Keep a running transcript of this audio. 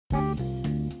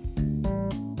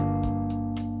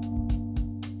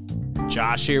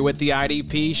Josh here with the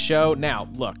IDP Show. Now,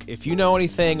 look, if you know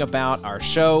anything about our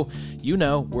show, you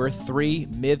know we're three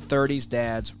mid-30s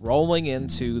dads rolling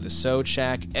into the Sode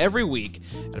Shack every week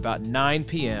at about 9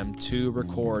 p.m. to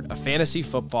record a fantasy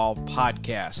football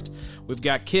podcast. We've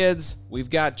got kids, we've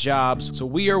got jobs, so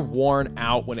we are worn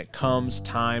out when it comes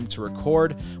time to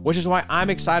record, which is why I'm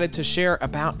excited to share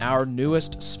about our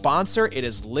newest sponsor. It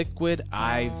is Liquid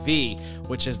IV,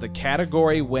 which is the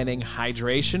category-winning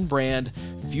hydration brand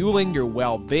fueling your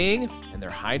well-being, and their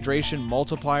hydration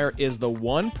multiplier is the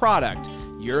one product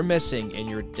you're missing in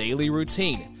your daily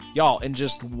routine. Y'all, in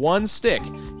just one stick,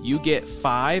 you get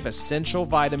 5 essential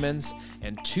vitamins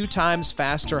and 2 times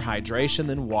faster hydration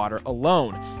than water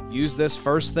alone. Use this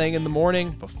first thing in the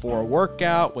morning, before a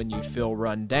workout, when you feel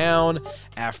run down,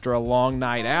 after a long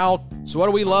night out. So what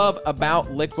do we love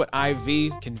about Liquid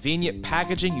IV? Convenient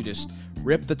packaging. You just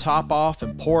rip the top off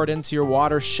and pour it into your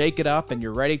water, shake it up, and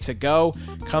you're ready to go.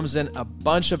 Comes in a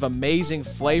bunch of amazing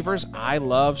flavors. I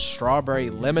love strawberry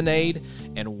lemonade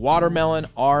and watermelon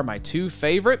are my 2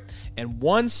 favorite. And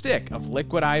 1 stick of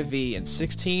Liquid IV and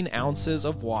 16 ounces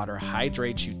of water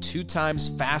hydrates you 2 times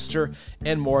faster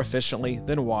and more efficiently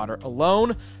than water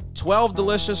alone. 12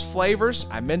 delicious flavors.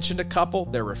 I mentioned a couple.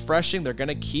 They're refreshing. They're going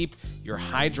to keep your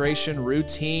hydration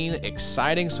routine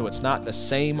exciting so it's not the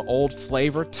same old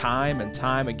flavor time and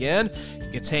time again.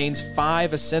 It contains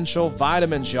 5 essential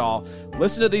vitamins, y'all.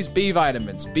 Listen to these B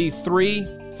vitamins: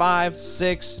 B3, 5,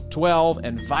 6, 12,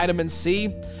 and vitamin C.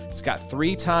 It's got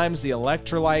 3 times the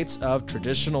electrolytes of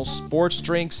traditional sports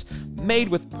drinks, made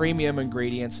with premium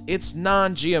ingredients. It's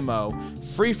non-GMO,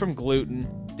 free from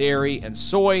gluten, dairy, and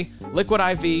soy. Liquid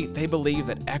IV, they believe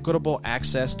that equitable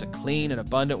access to clean and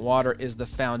abundant water is the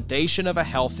foundation of a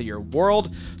healthier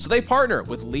world, so they partner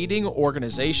with leading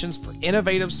organizations for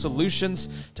innovative solutions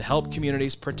to help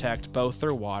communities protect both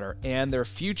their water and their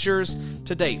futures.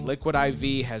 To date, Liquid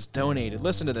IV has donated,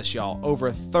 listen to this, y'all,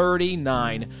 over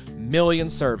 39 million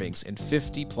servings in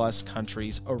 50-plus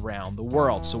countries around the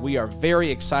world. So we are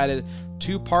very excited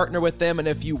to partner with them, and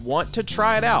if you want to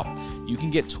try it out, you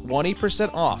can get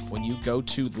 20% off when you go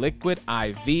to liquidiv.com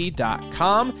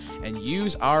and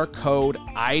use our code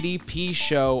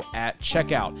IDPShow at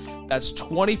checkout. That's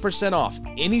 20% off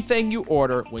anything you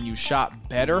order when you shop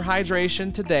Better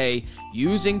Hydration today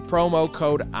using promo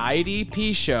code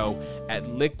IDPShow at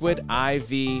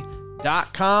liquidiv.com.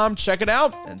 Check it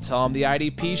out and tell them the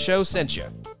IDP Show sent you.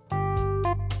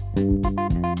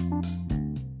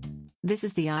 This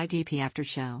is the IDP After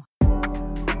Show.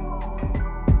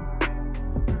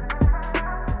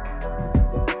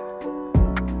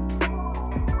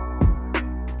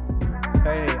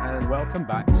 Hey, and welcome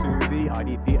back to the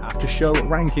IDP After Show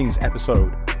Rankings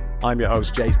episode. I'm your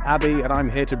host, Jace Abbey, and I'm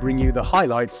here to bring you the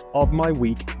highlights of my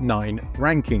Week 9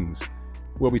 rankings.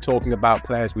 We'll be talking about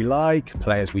players we like,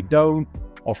 players we don't,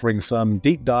 offering some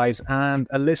deep dives, and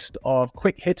a list of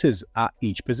quick hitters at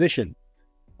each position.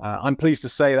 I'm pleased to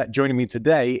say that joining me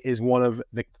today is one of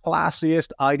the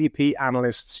classiest IDP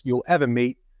analysts you'll ever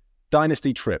meet,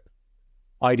 Dynasty Tripp,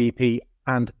 IDP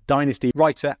and Dynasty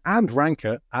writer and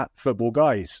ranker at Football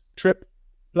Guys. Tripp,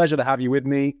 pleasure to have you with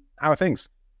me. How are things?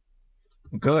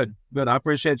 Good. I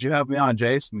appreciate you having me on,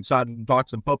 Jace. I'm excited to talk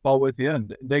some football with you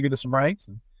and dig into some ranks.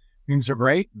 And things are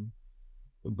great.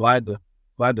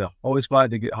 I'm always glad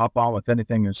to hop on with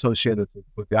anything associated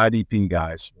with the IDP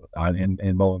guys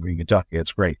in Bowling Green, Kentucky.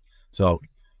 It's great. So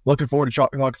looking forward to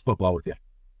talking football with you.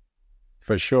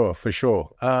 For sure.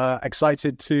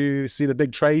 Excited to see the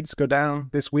big trades go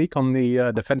down this week on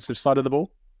the defensive side of the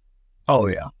ball? Oh,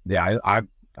 yeah. Yeah, I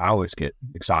always get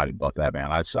excited about that,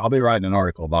 man. I'll be writing an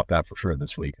article about that for sure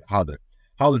this week, how the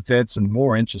fits, and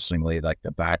more interestingly, like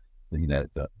the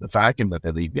vacuum that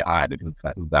they leave behind and who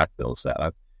backfills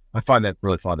that. I find that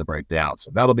really fun to break down.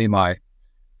 So that'll be my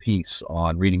piece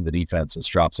on reading the defenses.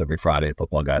 Drops every Friday at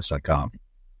footballguys.com.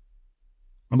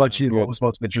 How about you? What was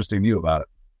most interesting to you about it?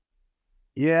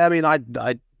 Yeah, I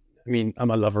mean,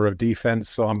 I'm a lover of defense,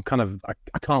 so I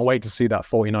can't wait to see that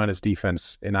 49ers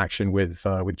defense in action with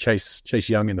Chase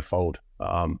Young in the fold.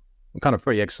 I'm kind of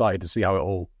pretty excited to see how it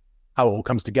all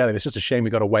comes together. It's just a shame we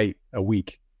got to wait a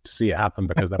week to see it happen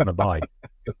because they're going to buy.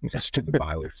 Stupid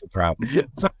bye weeks, a problem.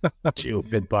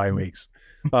 Stupid bye weeks.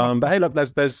 But hey, look,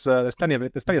 there's plenty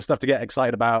of stuff to get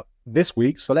excited about this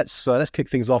week. So let's kick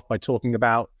things off by talking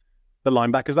about the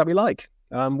linebackers that we like.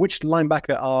 Which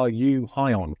linebacker are you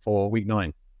high on for Week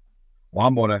 9? Well,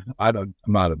 I'm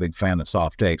not a big fan of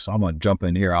soft takes, so I'm gonna jump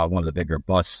in here on one of the bigger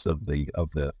busts of the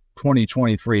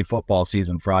 2023 football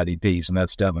season for IDPs, and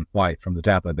that's Devin White from the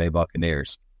Tampa Bay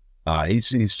Buccaneers.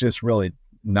 He's just really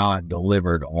not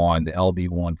delivered on the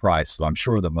LB1 price, so I'm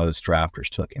sure that most drafters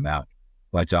took him out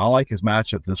But I like his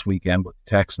matchup this weekend with the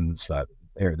Texans.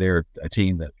 They're a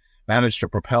team that managed to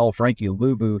propel Frankie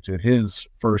Luvu to his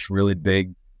first really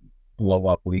big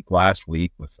blow-up week last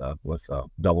week with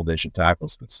double-digit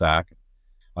tackles and sack.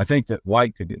 I think that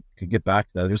White could get back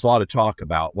to that. There's a lot of talk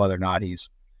about whether or not he's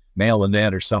mailing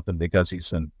in or something because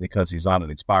he's on an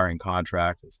expiring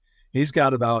contract. He's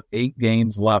got about 8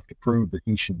 games left to prove that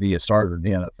he should be a starter in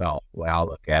the NFL. The way I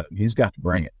look at it, he's got to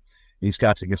bring it. He's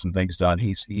got to get some things done.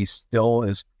 He still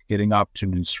is getting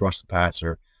opportunities to rush the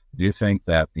passer. I do think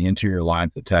that the interior line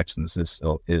for the Texans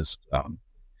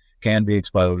can be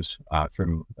exposed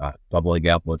through double A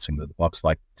gap blitzing that the Bucs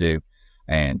like to do.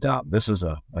 And this is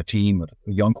a team with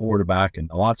a young quarterback, and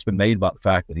a lot's been made about the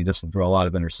fact that he doesn't throw a lot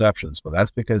of interceptions, but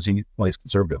that's because he plays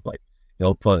conservatively.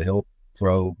 He'll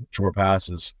throw short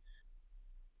passes,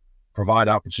 provide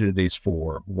opportunities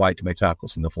for White to make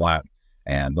tackles in the flat,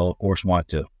 and they'll of course want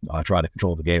to try to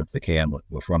control the game if they can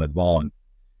with running the ball.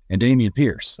 And Damian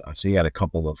Pierce, so he had a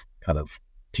couple of kind of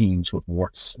teams with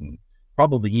warts and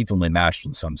probably evenly matched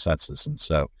in some senses, and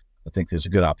so I think there's a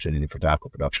good opportunity for tackle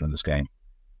production in this game.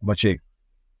 How about you?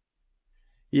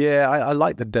 Yeah, I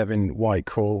like the Devin White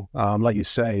call. Like you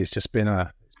say, it's just been I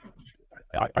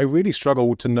really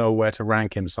struggle to know where to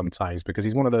rank him sometimes because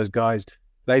he's one of those guys,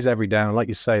 plays every down. Like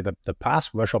you say, the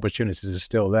pass rush opportunities are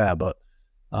still there, but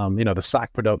the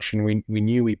sack production, we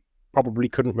knew we probably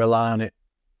couldn't rely on it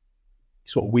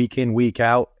sort of week in, week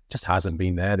out. Just hasn't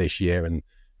been there this year, and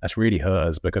that's really hurt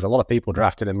us because a lot of people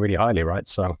drafted him really highly, right?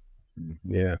 So,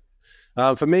 yeah.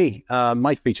 For me,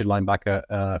 my featured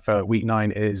linebacker for week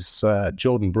 9 is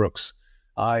Jordan Brooks.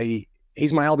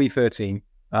 He's my LB13,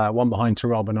 one behind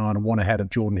Terrell Bernard and one ahead of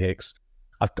Jordan Hicks.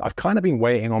 I've kind of been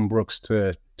waiting on Brooks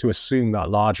to assume that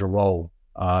larger role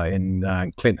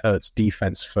in Clint Hurt's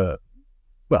defense for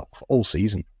all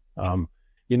season.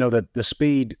 The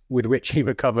speed with which he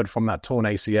recovered from that torn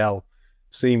ACL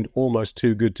seemed almost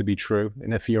too good to be true.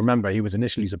 And if you remember, he was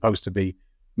initially supposed to be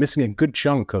missing a good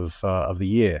chunk of the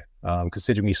year,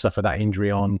 considering he suffered that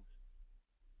injury on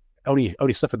only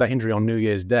suffered that injury on New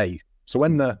Year's Day. So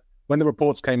when the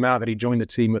reports came out that he joined the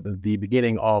team at the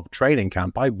beginning of training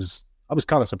camp, I was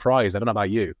kind of surprised. I don't know about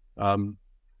you. Oh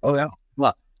yeah,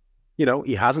 well,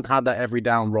 he hasn't had that every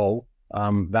down role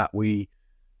that we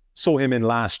saw him in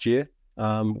last year.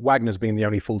 Wagner's been the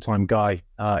only full-time guy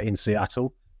in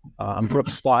Seattle. And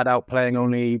Brooks started out playing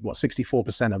only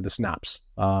 64% of the snaps,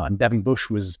 and Devin Bush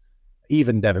was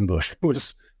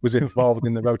involved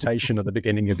in the rotation at the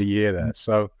beginning of the year there.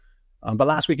 So, but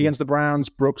last week against the Browns,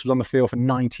 Brooks was on the field for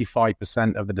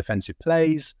 95% of the defensive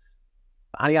plays,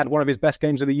 and he had one of his best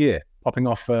games of the year, popping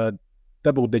off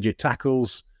double-digit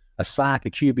tackles, a sack,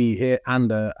 a QB hit,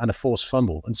 and a forced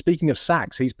fumble. And speaking of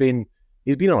sacks, he's been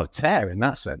on a tear in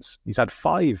that sense. He's had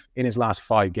 5 in his last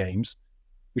 5 games,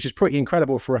 which is pretty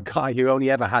incredible for a guy who only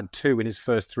ever had 2 in his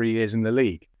first 3 years in the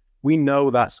league. We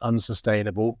know that's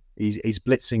unsustainable. He's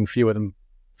blitzing fewer than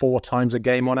 4 times a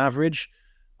game on average.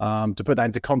 To put that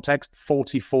into context,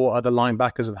 44 other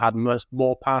linebackers have had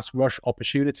more pass rush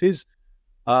opportunities.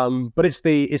 But it's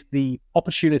the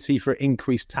opportunity for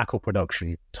increased tackle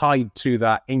production tied to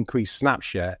that increased snap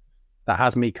share that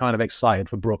has me kind of excited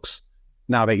for Brooks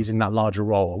now that he's in that larger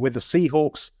role. With the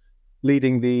Seahawks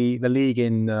leading the league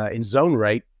in zone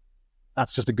rate,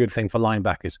 that's just a good thing for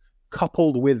linebackers,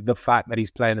 coupled with the fact that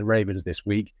he's playing the Ravens this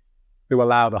week, who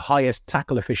allow the highest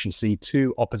tackle efficiency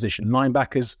to opposition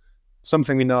linebackers,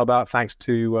 something we know about thanks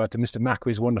to Mr.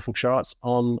 Macri's wonderful charts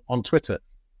on Twitter.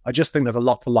 I just think there's a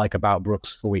lot to like about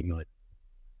Brooks for week 9.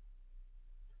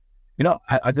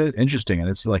 I think it's interesting, and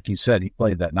it's like you said, he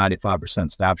played that 95%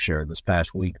 snap share this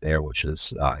past week there, which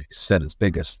is, set his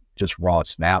biggest just raw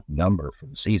snap number for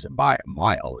the season by a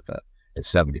mile at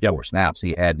 74 snaps.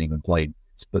 He hadn't even played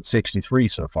but 63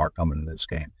 so far coming into this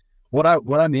game. What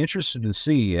I'm interested to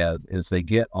see is they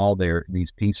get all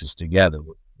these pieces together,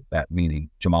 with that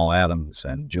meaning Jamal Adams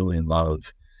and Julian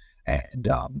Love and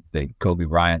Kobe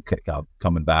Bryant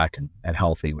coming back and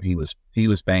healthy. He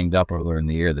was banged up earlier in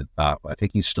the year. That I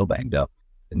think he's still banged up.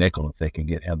 The nickel, if they can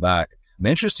get him back. I'm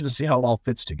interested to see how it all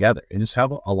fits together. It just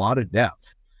have a lot of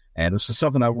depth, and this is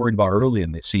something I worried about early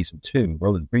in the season too.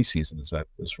 Early in the preseason is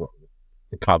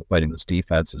contemplating this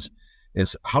defense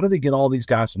is how do they get all these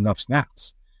guys enough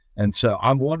snaps? And so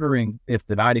I'm wondering if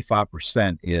the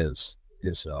 95% is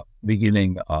a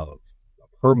beginning of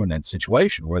permanent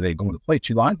situation where they're going to play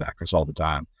 2 linebackers all the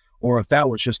time, or if that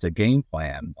was just a game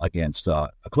plan against a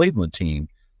Cleveland team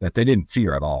that they didn't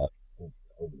fear at all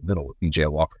over the middle with B.J.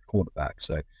 Walker quarterback.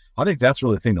 So I think that's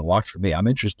really the thing to watch for me. I'm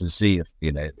interested to see if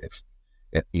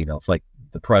like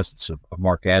the presence of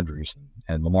Mark Andrews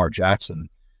and Lamar Jackson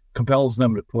compels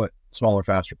them to put smaller,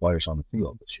 faster players on the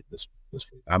field this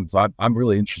week. I'm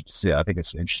really interested to see it. I think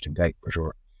it's an interesting take for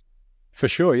sure. For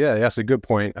sure, yeah, that's a good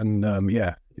point, and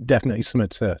definitely something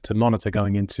to monitor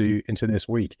going into this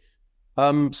week.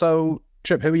 So,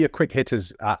 Tripp, who are your quick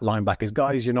hitters at linebackers?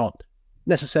 Guys you're not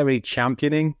necessarily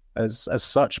championing as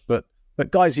such, but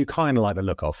guys you kind of like the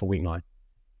look of for week 9.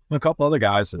 A couple other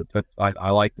guys that I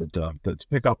like to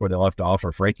pick up where they left off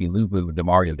are Frankie Luvu and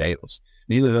Demario Davis.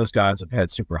 Neither of those guys have had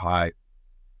super high,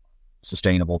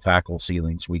 sustainable tackle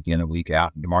ceilings week in and week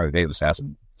out, and Demario Davis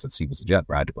hasn't since he was a Jet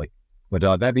practically.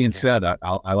 But that being said,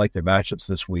 I like their matchups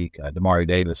this week. Demario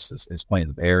Davis is playing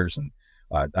the Bears, and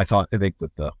I think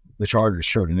that the Chargers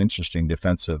showed an interesting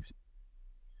defensive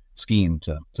scheme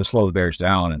to slow the Bears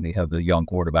down, and they have the young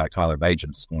quarterback Tyler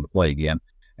Bagent is going to play again,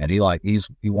 and he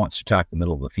wants to attack the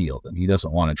middle of the field, and he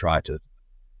doesn't want to try to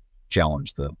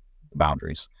challenge the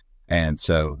boundaries. And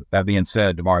so that being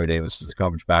said, Demario Davis is the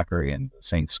coverage backer in the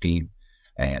Saints scheme,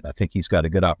 and I think he's got a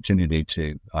good opportunity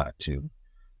to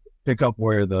pick up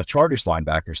where the Chargers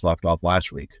linebackers left off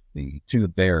last week. The two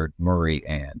there, Murray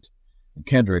and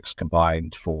Kendricks,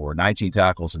 combined for 19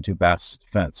 tackles and 2 passes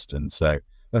defensed. And so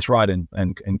that's right in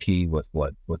key with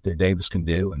what Davis can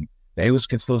do. And Davis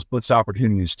gets those blitz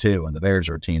opportunities too. And the Bears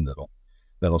are a team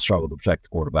that'll struggle to protect the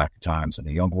quarterback at times. And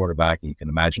a young quarterback, you can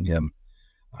imagine him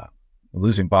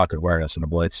losing pocket awareness in a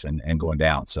blitz and going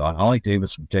down. So I like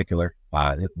Davis in particular.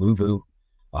 Luvu,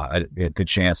 a good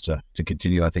chance to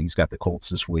continue. I think he's got the Colts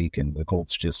this week, and the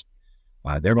Colts just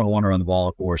they're going to want to run the ball.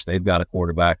 Of course, they've got a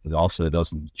quarterback that also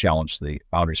doesn't challenge the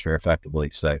boundaries very effectively.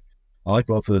 So I like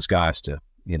both of those guys to,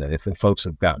 if folks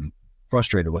have gotten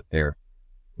frustrated with their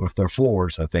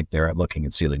floors, I think they're looking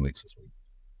at ceiling weeks this week.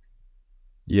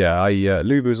 Yeah,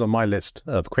 Luvu's on my list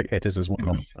of quick hitters as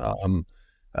well.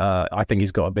 I think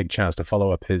he's got a big chance to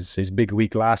follow up his big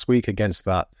week last week against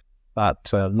that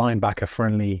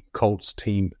linebacker-friendly Colts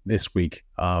team this week.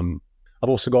 I've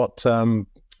also got,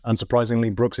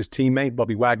 unsurprisingly, Brooks' teammate,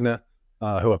 Bobby Wagner,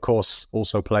 who, of course,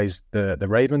 also plays the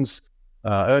Ravens.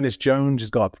 Ernest Jones has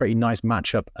got a pretty nice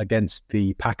matchup against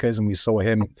the Packers, and we saw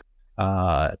him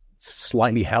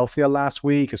slightly healthier last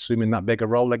week, assuming that bigger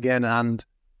role again. And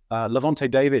Levante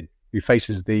David, who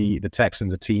faces the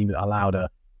Texans, a team that allowed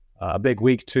a big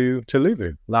week to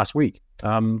Luvu last week.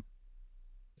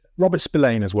 Robert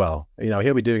Spillane as well.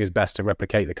 He'll be doing his best to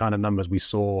replicate the kind of numbers we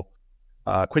saw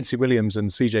Quincy Williams and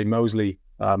CJ Mosley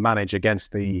manage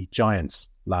against the Giants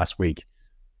last week.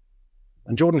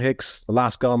 And Jordan Hicks, the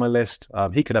last guy on my list,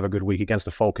 he could have a good week against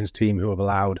the Falcons team, who have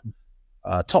allowed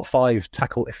top 5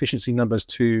 tackle efficiency numbers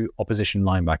to opposition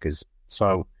linebackers.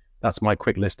 So that's my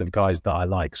quick list of guys that I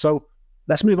like. So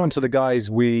let's move on to the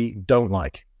guys we don't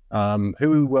like.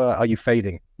 Who are you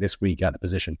fading this week at the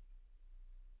position?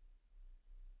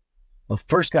 Well, the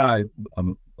first guy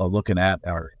I'm looking at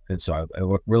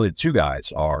really the two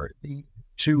guys are the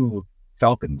 2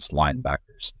 Falcons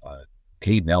linebackers,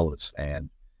 Caden Ellis and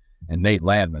Nate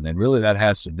Landman. And really that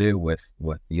has to do with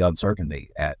the uncertainty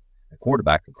at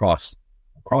quarterback across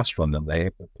from them. They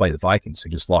play the Vikings, who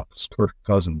just lost Kirk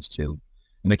Cousins to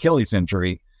an Achilles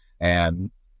injury.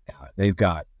 And they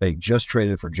just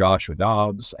traded for Joshua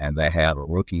Dobbs, and they have a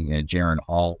rookie in Jaron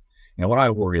Hall. What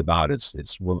I worry about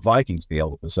is will the Vikings be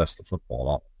able to possess the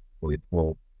football at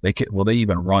all? Will they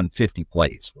even run 50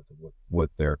 plays with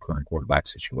their current quarterback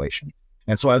situation?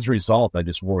 And so as a result, I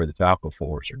just worry the tackle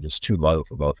floors are just too low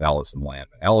for both Ellis and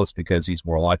Landman. Ellis because he's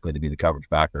more likely to be the coverage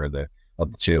backer of the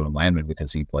 2, and Landman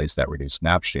because he plays that reduced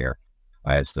snap share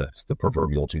as the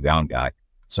proverbial 2-down guy.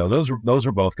 So those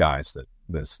are both guys that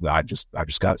I just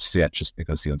got to sit just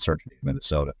because the uncertainty of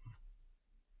Minnesota.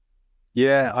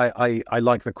 Yeah, I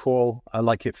like the call. I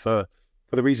like it for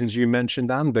the reasons you mentioned,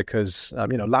 Dan, because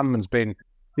Landman's been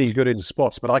good in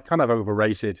spots, but I kind of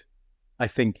overrated, I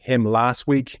think, him last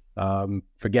week,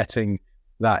 forgetting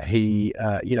that he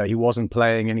wasn't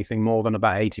playing anything more than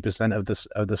about 80%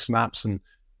 of the snaps, and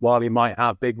while he might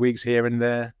have big weeks here and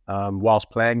there, whilst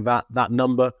playing that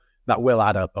number, that will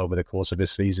add up over the course of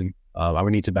his season. And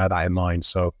we need to bear that in mind.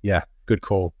 So yeah, good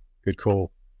call.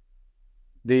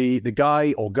 The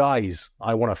guy or guys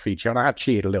I want to feature, and I have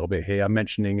cheated a little bit here, I'm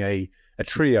mentioning a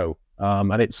trio,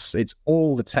 and it's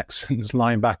all the Texans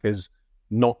linebackers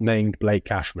not named Blake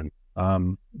Cashman.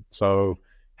 So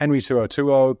Henry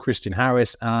To'oTo'o, Christian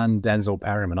Harris, and Denzel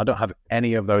Perryman. I don't have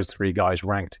any of those 3 guys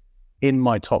ranked in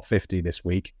my top 50 this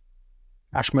week.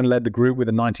 Cashman led the group with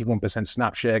a 91%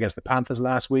 snap share against the Panthers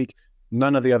last week.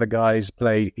 None of the other guys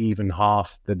played even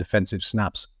half the defensive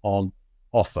snaps on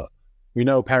offer. We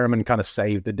know Perriman kind of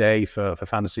saved the day for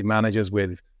fantasy managers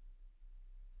with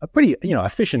a pretty,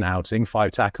 efficient outing,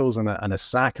 5 tackles and a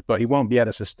sack, but he won't be able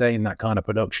to sustain that kind of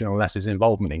production unless his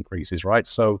involvement increases, right?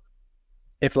 So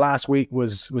if last week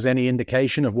was any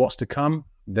indication of what's to come,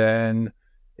 then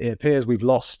it appears we've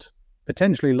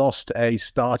potentially lost a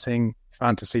starting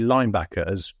fantasy linebacker,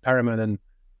 as Perriman and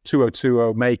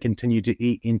 2020 may continue to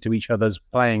eat into each other's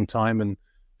playing time, and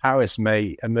Harris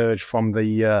may emerge from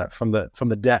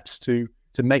the depths to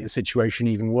make the situation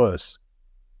even worse.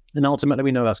 And ultimately,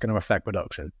 we know that's going to affect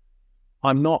production.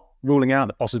 I'm not ruling out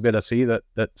the possibility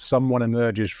that someone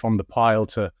emerges from the pile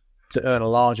to earn a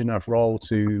large enough role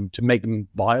to make them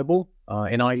viable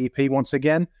in IDP once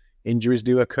again. Injuries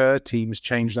do occur. Teams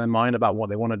change their mind about what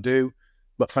they want to do.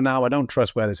 But for now, I don't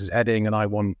trust where this is heading, and I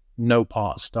want no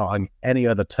part starting any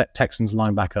other Texans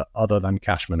linebacker other than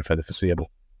Cashman for the foreseeable.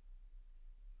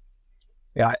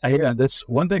 Yeah, I hear this.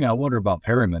 One thing I wonder about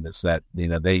Perriman is that,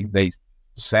 they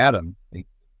sat him. He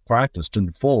practiced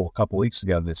in full a couple weeks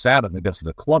ago. They sat him because of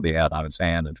the club he had on his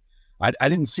hand. And I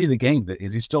didn't see the game.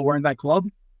 Is he still wearing that club?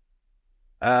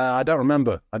 I don't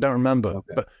remember.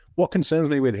 Okay. But what concerns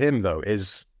me with him, though,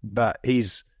 is that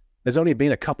there's only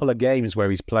been a couple of games where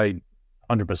he's played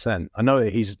 100%. I know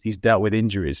that he's dealt with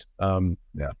injuries.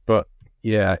 But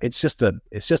yeah, it's just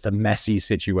a messy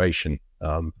situation.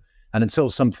 And until I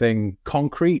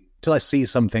see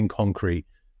something concrete,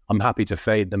 I'm happy to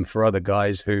fade them for other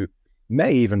guys who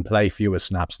may even play fewer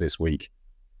snaps this week.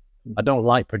 I don't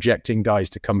like projecting guys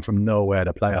to come from nowhere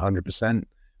to play 100%.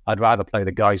 I'd rather play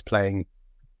the guys playing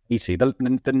 80,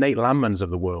 the Nate Landmans of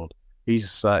the world.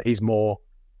 He's more,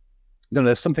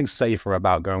 there's something safer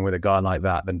about going with a guy like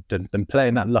that than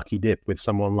playing that lucky dip with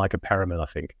someone like a Perriman, I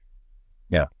think.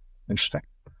 Yeah, interesting.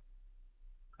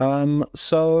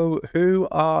 So who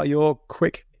are your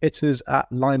quick hitters at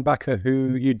linebacker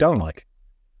who you don't like?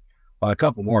 Well, a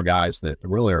couple more guys that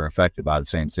really are affected by the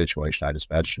same situation I just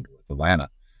mentioned with Atlanta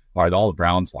are all the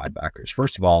Browns linebackers.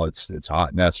 First of all, it's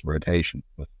hot mess rotation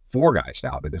with 4 guys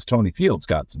now because Tony Fields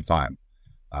got some time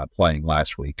playing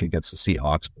last week against the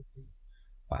Seahawks.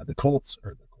 But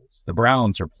the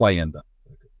Browns are playing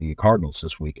the Cardinals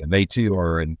this week, and they too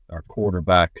are in our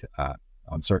quarterback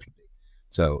uncertainty.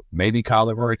 So maybe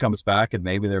Kyler Murray comes back and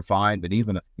maybe they're fine. But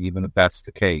even if that's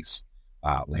the case,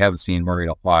 we haven't seen Murray in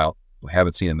a while. We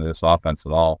haven't seen him in this offense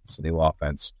at all. It's a new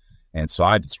offense. And so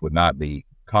I just would not be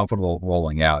comfortable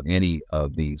rolling out any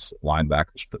of these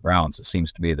linebackers for the Browns. It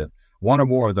seems to me that one or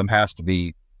more of them has to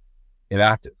be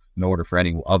inactive in order for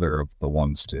any other of the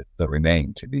ones that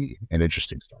remain to be an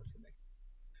interesting start for me.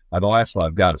 The last one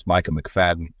I've got is Micah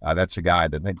McFadden. That's a guy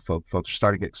that I think folks are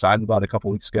starting to get excited about a couple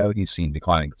weeks ago. He's seen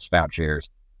declining snap shares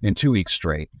in 2 weeks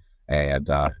straight. And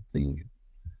the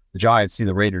Giants see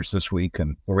the Raiders this week,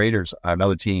 and the Raiders are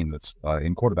another team that's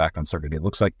in quarterback uncertainty. It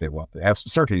looks like they have some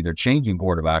certainty. They're changing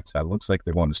quarterbacks. It looks like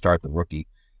they're going to start the rookie,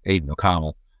 Aiden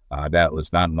O'Connell. That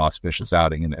was not an auspicious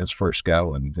outing in his first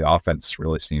go, and the offense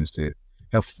really seems to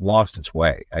have lost its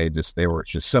way. They were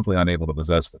just simply unable to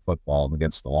possess the football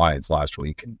against the Lions last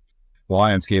week. And the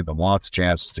Lions gave them lots of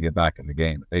chances to get back in the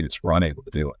game. They just were unable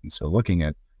to do it. And so looking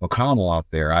at O'Connell out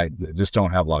there, I just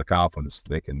don't have a lot of confidence that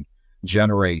they can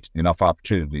generate enough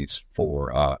opportunities for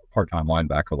a part-time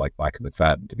linebacker like Micah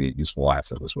McFadden to be a useful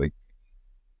asset this week.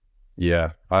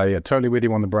 Yeah, I totally with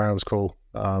you on the Browns call.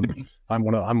 I'm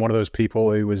one of those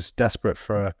people who was desperate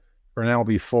for an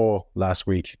LB4 last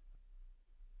week,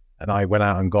 and I went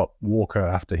out and got Walker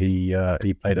after he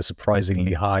played a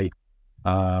surprisingly high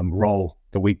role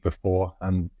the week before,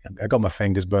 and I got my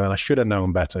fingers burned. I should have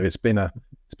known better. It's been a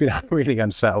really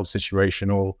unsettled situation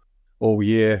all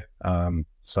year.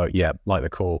 So yeah, like the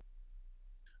call.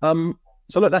 So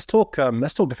look, let's talk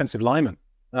defensive linemen.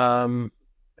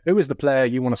 Who is the player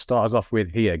you want to start us off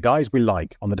with here? Guys we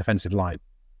like on the defensive line.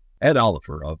 Ed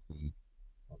Oliver of the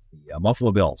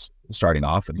Buffalo Bills starting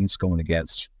off, and he's going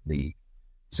against the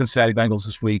Cincinnati Bengals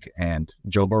this week and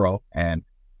Joe Burrow. And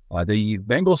the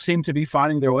Bengals seem to be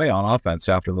finding their way on offense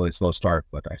after a really slow start,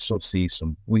 but I still see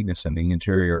some weakness in the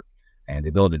interior and the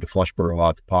ability to flush Burrow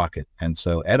out the pocket. And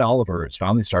so Ed Oliver has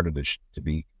finally started to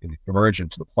be emerge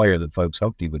into the player that folks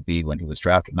hoped he would be when he was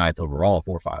drafted 9th overall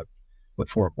 4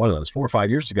 or 5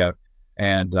 years ago.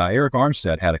 And Eric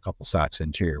Armstead had a couple sacks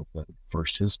interior,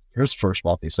 his first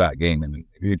multi-sack game in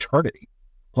eternity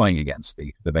playing against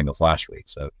the Bengals last week.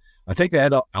 So I think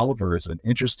that Ed Oliver is an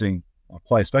interesting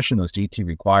play, especially in those DT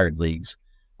required leagues.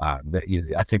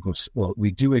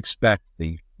 We do expect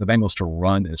the Bengals to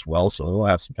run as well, so they'll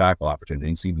have some tackle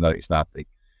opportunities, even though he's not the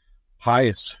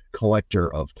highest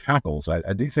collector of tackles.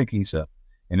 I do think he's an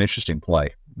interesting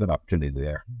play, good opportunity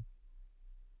there.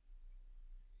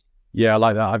 Yeah, I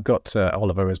like that. I've got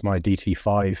Oliver as my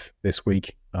DT5 this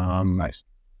week. Nice.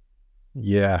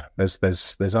 Yeah,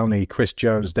 there's only Chris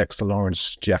Jones, Dexter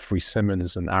Lawrence, Jeffrey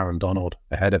Simmons, and Aaron Donald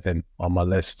ahead of him on my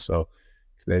list. So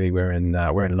clearly we're in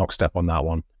lockstep on that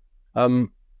one.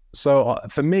 So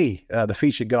for me, the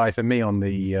featured guy for me on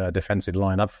the defensive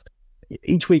line,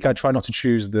 each week I try not to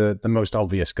choose the most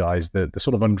obvious guys, the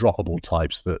sort of undroppable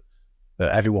types that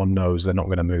everyone knows they're not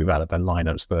going to move out of their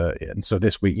lineups. And so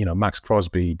this week, Max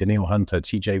Crosby, Daniil Hunter,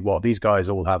 TJ Watt, these guys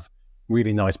all have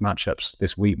really nice matchups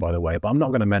this week, by the way. But I'm not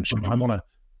going to mention. I want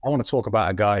to talk about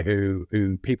a guy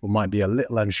who people might be a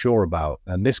little unsure about,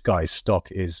 and this guy's stock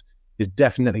is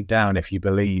definitely down if you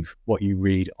believe what you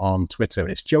read on Twitter.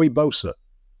 It's Joey Bosa,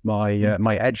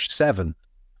 my Edge 7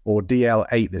 or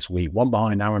DL8 this week, one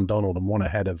behind Aaron Donald and one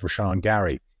ahead of Rashawn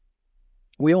Gary.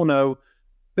 We all know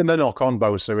that the knock on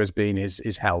Bosa has been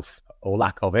his health or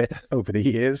lack of it over the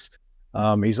years.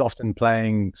 He's often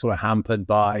playing sort of hampered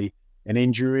by an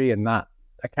injury, and that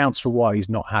accounts for why he's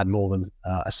not had more than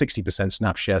a 60%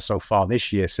 snap share so far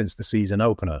this year since the season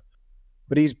opener.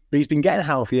 But he's been getting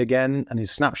healthy again, and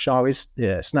his snap share is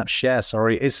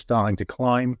starting to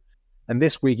climb. And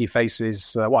this week he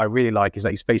faces, what I really like is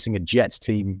that he's facing a Jets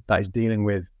team that is dealing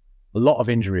with a lot of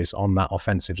injuries on that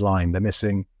offensive line. They're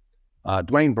missing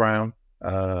Dwayne Brown,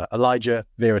 Elijah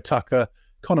Vera Tucker,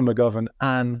 Connor McGovern,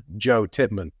 and Joe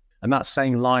Tippmann. And that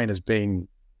same line has been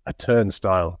a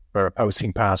turnstile for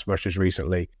opposing pass rushers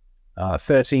recently.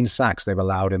 13 sacks they've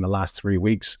allowed in the last 3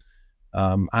 weeks.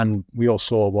 And we all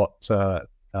saw what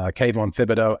Kayvon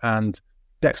Thibodeau and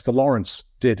Dexter Lawrence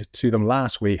did to them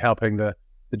last week, helping the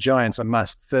Giants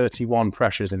amass 31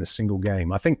 pressures in a single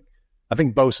game. I think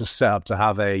Bosa's set up to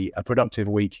have a productive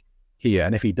week here,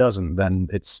 and if he doesn't, then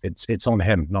it's on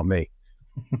him, not me.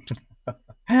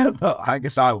 Well, I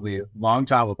guess I will be a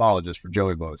long-time apologist for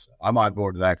Joey Bosa. I'm on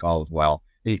board with that call as well.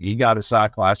 He got a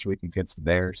sack last week against the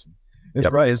Bears.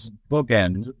 His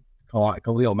bookend,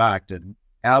 Khalil Mack, did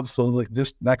absolutely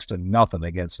just next to nothing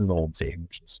against his old team.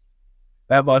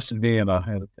 That must be in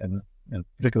a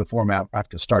particular format. I have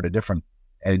to start a different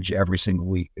edge every single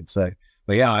week and say,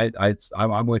 but yeah,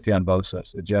 I'm with you on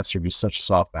Bosa. The Jets are just such a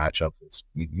soft matchup.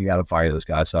 You got to fire those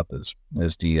guys up as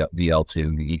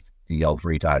DL2,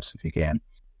 DL3 types if you can.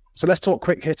 So let's talk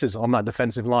quick hitters on that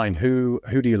defensive line. Who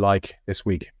do you like this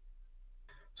week?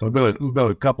 So we'll go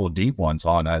a couple of deep ones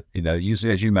on that.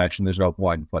 Usually, as you mentioned, there's no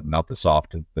point in putting out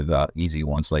the easy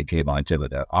ones like Kayvon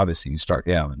Thibodeau. Obviously, you start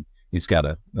him, and he's got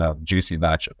a juicy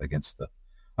matchup against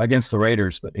the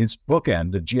Raiders. But his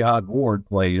bookend, Jihad Ward,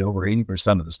 played over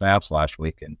 80% of the snaps last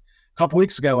week. And a couple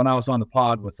weeks ago, when I was on the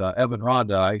pod with Evan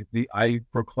Ronda, I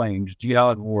proclaimed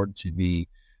Jihad Ward to be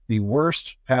the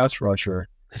worst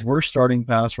starting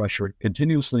pass rusher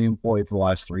continuously employed for the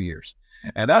last 3 years.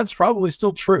 And that's probably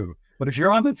still true. But if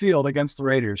you're on the field against the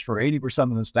Raiders for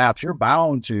 80% of the snaps, you're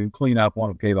bound to clean up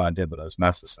one of Kayvon Thibodeau's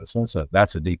messes. So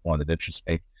that's a deep one that interests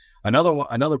me.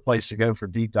 Another place to go for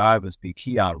deep dive is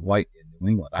Keon White in New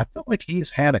England. I feel like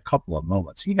he's had a couple of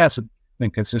moments. He hasn't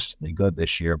been consistently good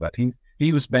this year, but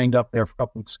he was banged up there for a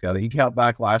couple weeks ago. He got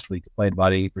back last week and played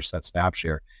about 80% snap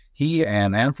share. He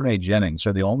and Anthony Jennings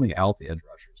are the only healthy edge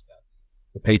rushers that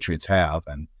the Patriots have,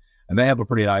 and they have a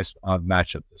pretty nice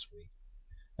matchup this week.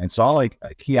 And so I like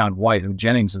Keon White, who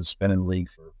Jennings has been in the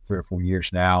league for 3 or 4 years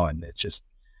now, and it's just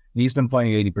he's been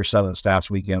playing 80% of the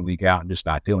snaps week in, week out, and just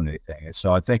not doing anything. And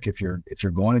so I think if you're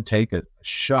going to take a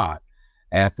shot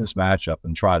at this matchup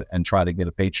and try to get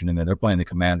a patron in there, they're playing the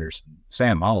Commanders.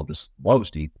 Sam Howell just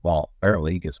loves to eat the ball.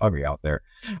 Apparently, he gets hungry out there,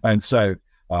 and so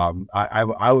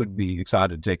I would be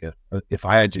excited to take if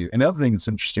I had to. Another thing that's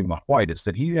interesting about White is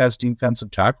that he has defensive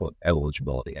tackle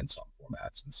eligibility in some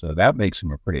formats, and so that makes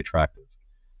him a pretty attractive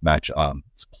match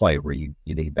play where you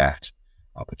need that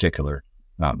particular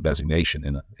designation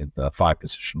in the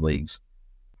 5-position leagues.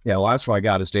 Yeah, the last one I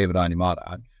got is David Onyemata.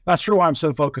 I'm not sure why I'm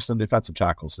so focused on defensive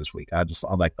tackles this week. I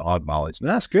like the hog mollies.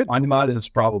 That's good. Onyemata is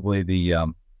probably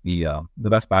the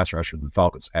best pass rusher the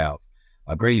Falcons have.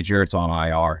 Grady Jarrett's on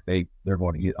IR.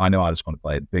 Onyemata's going to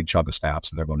play a big chunk of snaps,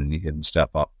 and they're going to need him to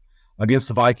step up against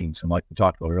the Vikings. And like we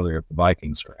talked about earlier, if the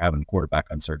Vikings are having quarterback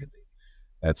uncertainty,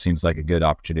 that seems like a good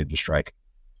opportunity to strike.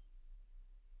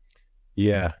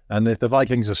 Yeah, and if the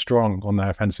Vikings are strong on their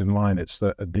offensive line, it's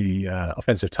the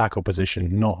offensive tackle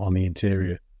position, not on the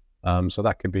interior. So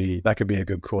that could be a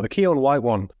good call. The Keon White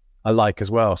one I like as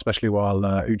well, especially while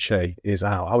Uche is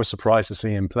out. I was surprised to see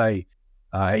him play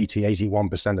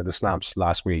 81% of the snaps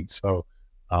last week. So,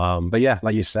 but yeah,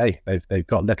 like you say, they've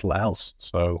got little else.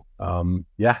 So, a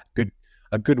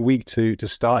good week to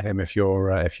start him if you're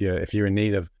in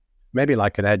need of maybe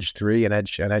like an edge 3, an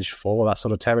edge 4, that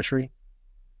sort of territory.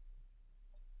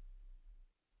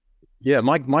 Yeah,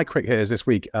 my quick hitters this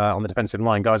week on the defensive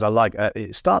line, guys, I like.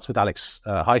 It starts with Alex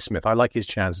Highsmith. I like his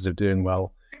chances of doing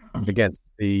well against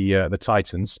the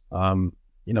Titans.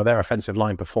 Their offensive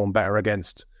line performed better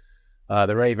against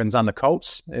the Ravens and the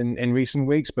Colts in recent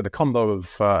weeks, but the combo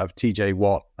of T.J.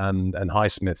 Watt and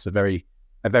Highsmith's a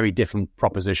very different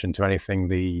proposition to anything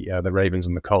the Ravens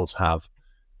and the Colts have.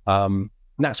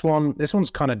 Next one, this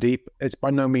one's kind of deep. It's by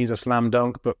no means a slam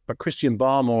dunk, but Christian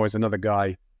Barmore is another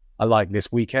guy I like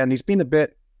this weekend. He's been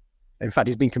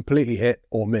he's been completely hit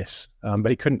or miss, but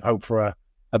he couldn't hope for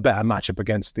a better matchup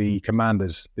against the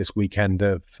Commanders this weekend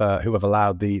who have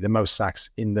allowed the most sacks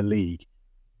in the league.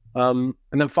 And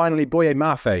then finally, Boye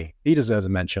Mafe. He deserves a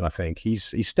mention, I think.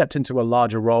 He's stepped into a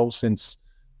larger role since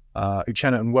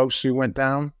Uchenna Nwosu went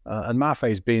down, and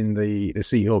Mafe's been the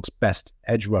Seahawks' best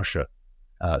edge rusher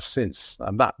since.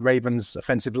 That Ravens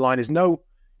offensive line is no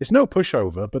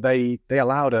pushover, but they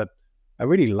allowed a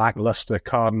really lackluster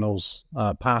Cardinals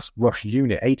pass rush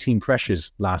unit, 18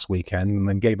 pressures last weekend, and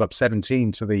then gave up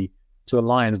 17 to the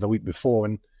Lions the week before.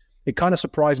 And it kind of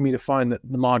surprised me to find that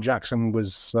Lamar Jackson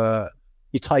was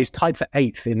he's tied for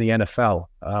 8th in the NFL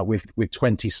with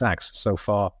 20 sacks so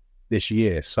far this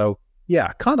year. So yeah,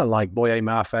 I kind of like Boye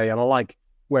Mafe, and I like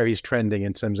where he's trending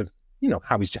in terms of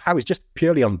how he's just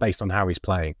purely based on how he's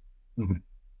playing. Mm-hmm.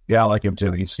 Yeah, I like him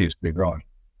too. He seems to be growing.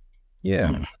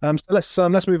 Yeah. So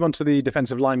let's move on to the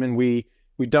defensive linemen we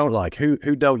don't like. Who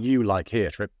don't you like here,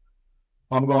 Tripp?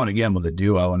 I'm going again with a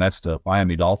duo, and that's the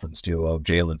Miami Dolphins duo of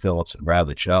Jalen Phillips and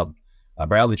Bradley Chubb.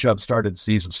 Bradley Chubb started the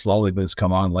season slowly, but has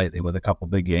come on lately with a couple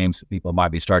big games that people might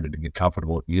be starting to get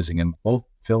comfortable with using him. Both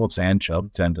Phillips and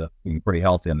Chubb tend to be pretty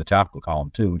healthy in the tackle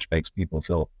column too, which makes people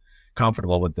feel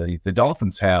comfortable with the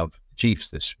Dolphins have the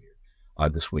Chiefs this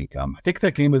week. I think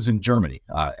that game was in Germany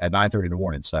at 9:30 in the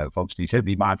morning. So folks need to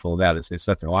be mindful of that as they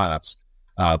set their lineups.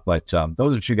 But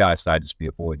those are two guys that I'd just be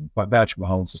avoiding. But Patrick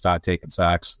Mahomes to start taking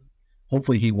sacks.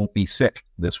 Hopefully he won't be sick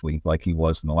this week like he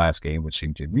was in the last game, which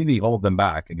seemed to really hold them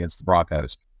back against the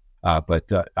Broncos. But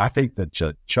I think that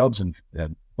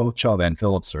both Chubb and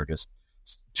Phillips are just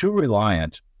too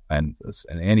reliant, and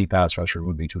any pass rusher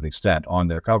would be to an extent, on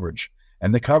their coverage.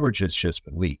 And the coverage has just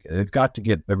been weak. They've got to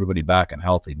get everybody back and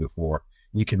healthy before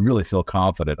you can really feel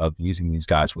confident of using these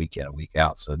guys week in and week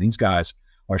out. So these guys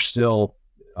are still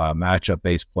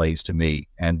matchup-based plays to me,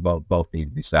 and both need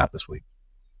to be sat this week.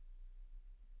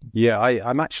 Yeah,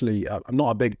 I'm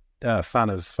not a big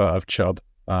fan of Chubb.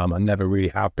 I never really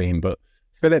have been, but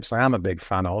Phillips I am a big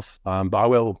fan of. But I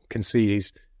will concede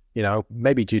he's,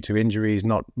 maybe due to injuries,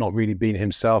 not really been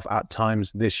himself at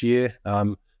times this year.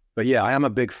 But yeah, I am a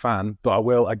big fan. But I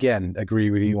will again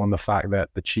agree with you on the fact that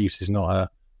the Chiefs is not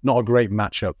a great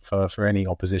matchup for any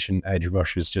opposition edge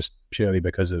rushers, just purely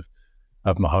because of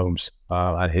Mahomes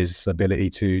and his ability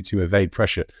to evade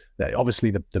pressure.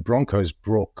 Obviously, the Broncos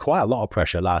brought quite a lot of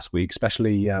pressure last week,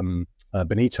 especially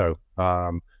Benito,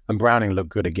 and Browning looked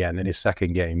good again in his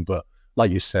second game. But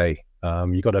like you say,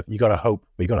 you got to hope,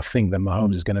 you got to think that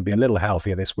Mahomes is going to be a little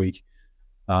healthier this week.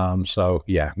 So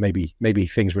yeah, maybe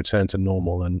things return to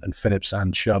normal, and Phillips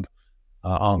and Chubb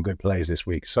aren't good plays this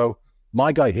week. So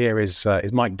my guy here is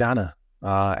Mike Danner,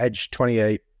 edge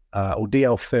 28. Or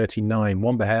DL 39,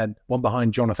 one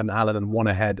behind Jonathan Allen and one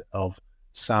ahead of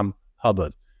Sam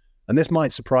Hubbard. And this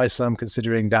might surprise some,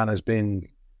 considering Dan has been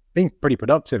pretty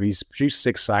productive. He's produced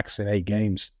 6 sacks in 8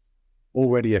 games,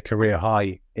 already a career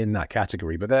high in that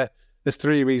category. But there's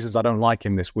 3 reasons I don't like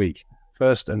him this week.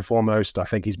 First and foremost, I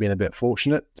think he's been a bit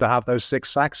fortunate to have those 6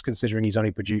 sacks, considering he's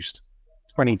only produced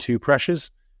 22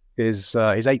 pressures. His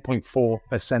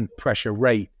 8.4% pressure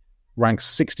rate ranks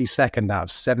 62nd out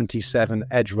of 77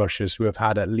 edge rushers who have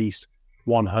had at least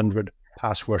 100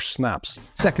 pass rush snaps.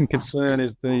 Second concern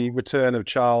is the return of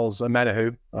Charles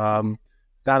Omenihu.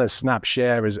 Danner's snap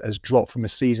share has dropped from a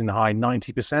season high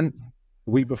 90%.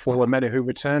 The week before, Omenihu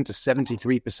returned to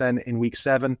 73% in week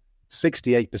 7,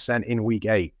 68% in week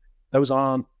 8. Those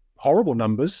aren't horrible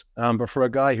numbers, but for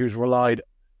a guy who's relied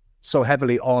so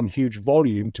heavily on huge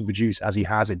volume to produce as he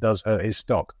has, it does hurt his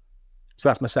stock. So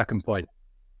that's my second point.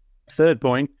 Third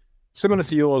point, similar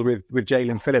to yours with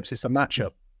Jalen Phillips, it's a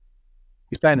matchup.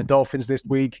 He's playing the Dolphins this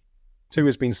week. Tua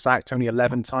has been sacked only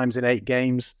 11 times in 8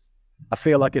 games. I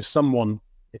feel like if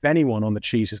anyone on the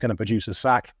Chiefs is going to produce a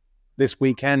sack this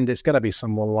weekend, it's going to be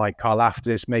someone like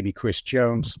Karlaftis, maybe Chris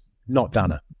Jones, not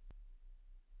Danner.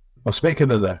 Well, speaking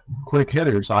of the quick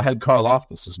hitters, I had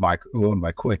Karlaftis as one of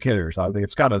my quick hitters. I think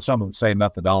it's got some of the same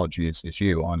methodology as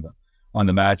you on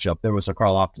the matchup. There was a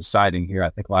Karlaftis sighting here, I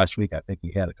think last week. I think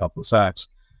he had a couple of sacks.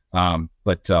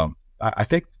 But I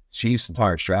think the Chiefs'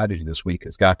 entire strategy this week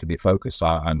has got to be focused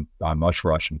on mush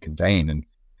rush and contain. And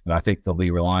And I think they'll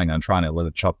be relying on trying to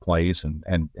limit Chuck plays and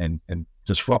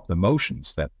disrupt the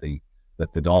motions that the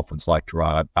Dolphins like to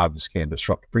run. Obviously can't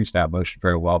disrupt the pre-snap motion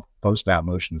very well. Post-snap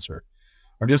motions are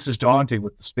just as daunting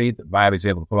with the speed that Miami's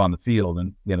able to put on the field.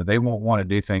 And, they won't want to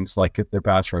do things like get their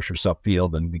pass rushers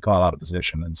upfield and be caught out of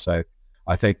position. And so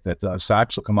I think that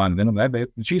sacks will come on in them.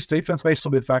 The Chiefs defense may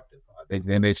still be effective.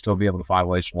 They may still be able to find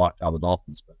ways to lock down the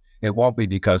Dolphins, but it won't be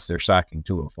because they're sacking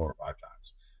 2 or 4 or 5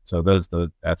 times. So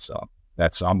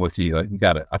that's I'm with you. I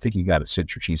think you got to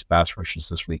sit your Chiefs pass rushes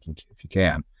this week if you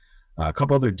can. A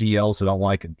couple other DLs that I don't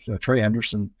like. Trey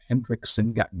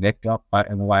Hendrickson got nicked up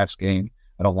in the last game.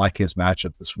 I don't like his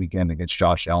matchup this weekend against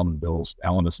Josh Allen and Bills.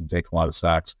 Allen doesn't take a lot of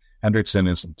sacks. Hendrickson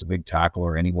isn't a big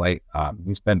tackler anyway.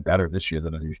 He's been better this year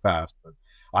than in years past. But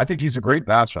I think he's a great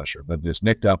pass rusher, but just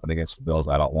nicked up and against the Bills,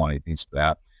 I don't want any piece of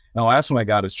that. And the last one I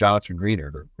got is Jonathan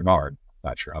Greenard or Bernard.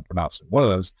 Not sure how to pronounce it. One of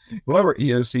those. Whoever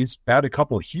he is, he's had a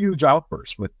couple of huge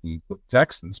outbursts with the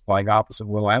Texans playing opposite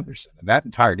Will Anderson. And that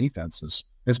entire defense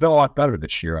has been a lot better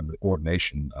this year under the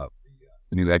coordination of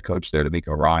the new head coach there,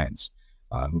 D'Amico Ryans,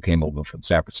 who came over from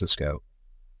San Francisco.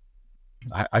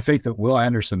 I think that Will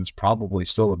Anderson is probably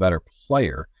still a better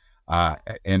player. But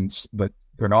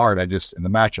Bernard, in the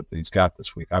matchup that he's got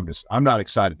this week, I'm not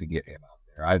excited to get him out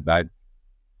there.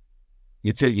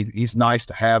 He's nice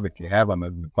to have if you have him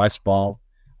in the best ball.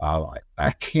 I'm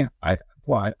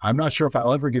not sure if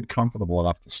I'll ever get comfortable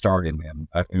enough to start him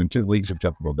in 2 leagues of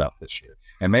typical depth this year.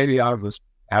 And maybe I'll just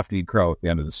have to eat crow at the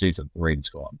end of the season if the ratings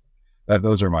go on.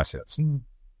 Those are my sets.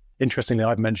 Interestingly,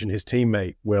 I've mentioned his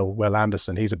teammate, Will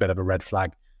Anderson. He's a bit of a red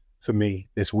flag for me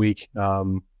this week.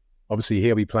 Obviously,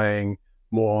 he'll be playing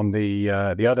more on the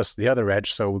other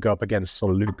edge, so we'll go up against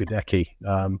sort of Luke Goedeke,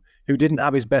 who didn't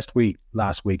have his best week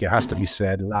last week. It has to be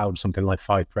said, allowed something like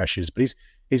 5 pressures, but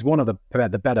he's one of the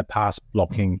better pass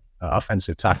blocking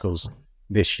offensive tackles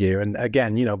this year. And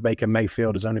again, Baker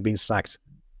Mayfield has only been sacked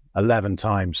 11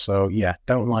 times, so yeah,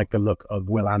 don't like the look of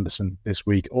Will Anderson this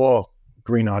week or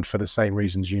Greenard for the same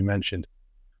reasons you mentioned.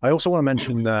 I also want to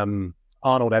mention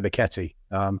Arnold Ebiketie.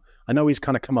 I know he's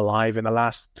kind of come alive in the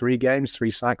last 3 games, 3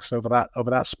 sacks over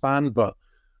that span, but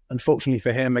unfortunately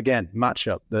for him, again,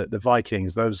 matchup, the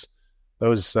Vikings, those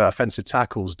offensive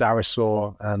tackles,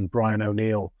 Darisaw and Brian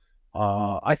O'Neill,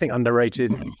 I think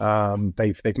underrated.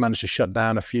 They've managed to shut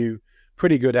down a few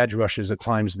pretty good edge rushers at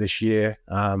times this year,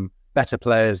 better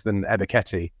players than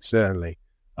Ebiketie, certainly.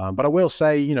 But I will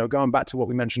say, going back to what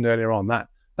we mentioned earlier on, that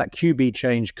QB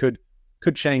change could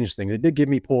change things. It did give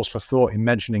me pause for thought in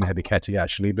mentioning Ebiketie,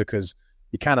 actually, because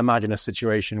you can't imagine a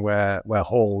situation where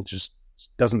Hall just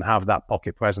doesn't have that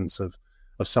pocket presence of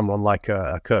someone like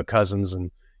Kirk Cousins, and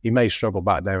he may struggle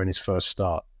back there in his first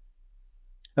start.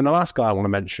 And the last guy I want to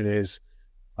mention is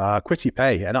Kwity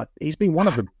Paye, and he's been one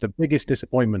of the biggest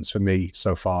disappointments for me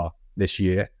so far this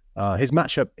year. His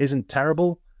matchup isn't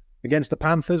terrible against the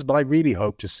Panthers, but I really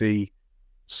hope to see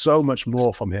so much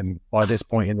more from him by this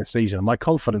point in the season. My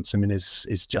confidence in him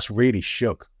is just really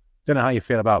shook. Don't know how you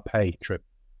feel about Paye, Tripp.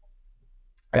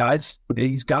 Yeah,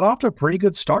 he's got off to a pretty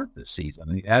good start this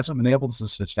season. He hasn't been able to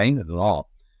sustain it at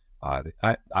all.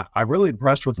 I'm really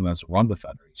impressed with him as a run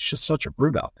defender. He's just such a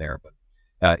brute out there, but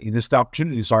the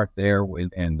opportunities aren't there.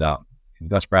 And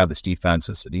Gus Bradley's defense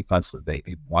is a defense that they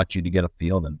want you to get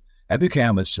upfield, and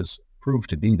Ebukam has just proved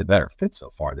to be the better fit so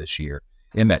far this year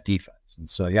in that defense. And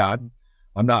so, yeah,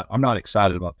 I'm not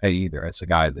excited about Paye either. It's a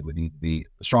guy that would need to be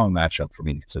a strong matchup for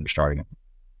me to consider starting him.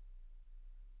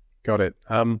 Got it.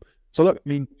 So look,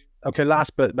 okay,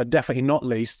 last but definitely not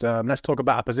least, let's talk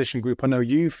about a position group I know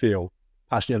you feel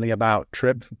passionately about,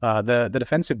 Tripp, the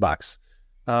defensive backs.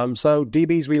 So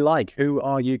DBs we like. Who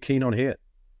are you keen on here?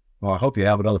 Well, I hope you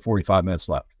have another 45 minutes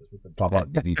left. We can talk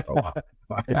about DBs for a while.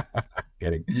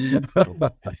 Kidding.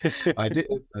 I did.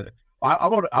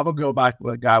 I'm gonna go back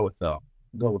with a guy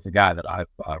go with the guy that I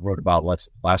wrote about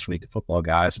last week at Football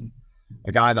Guys, and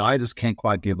a guy that I just can't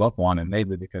quite give up on, and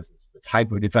maybe because it's the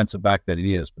type of defensive back that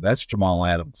he is, but that's Jamal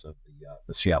Adams of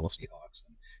the Seattle Seahawks.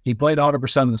 He played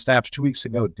 100% of the snaps 2 weeks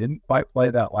ago, didn't quite play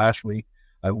that last week.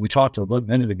 We talked a little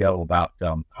minute ago about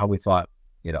how we thought,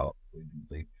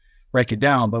 we break it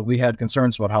down, but we had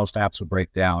concerns about how snaps would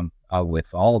break down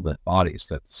with all the bodies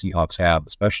that the Seahawks have,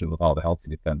 especially with all the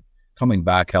healthy coming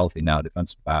back healthy now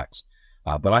defensive backs.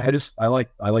 But I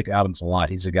like Adams a lot.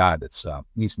 He's a guy that's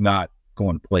he's not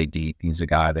going to play deep. He's a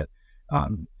guy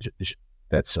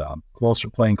that's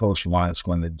playing closer line of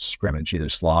scrimmage, either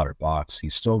slot or box.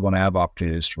 He's still going to have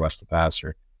opportunities to rush the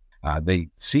passer. They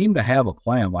seem to have a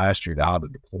plan last year to how to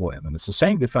deploy him, and it's the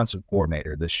same defensive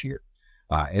coordinator this year.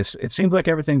 It seems like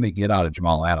everything they get out of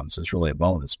Jamal Adams is really a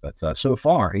bonus, but so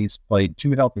far he's played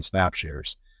 2 healthy snap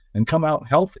shares and come out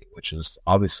healthy, which is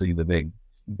obviously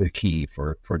the key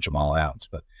for Jamal Adams.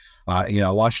 But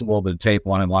I watched a little bit of tape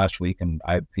on him last week, and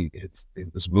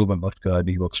his movement looked good.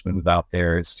 He looks smooth out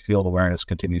there. His field awareness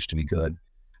continues to be good.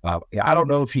 I don't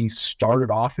know if he started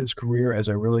off his career as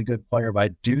a really good player, but I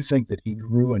do think that he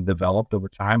grew and developed over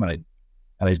time, and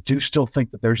I do still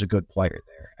think that there's a good player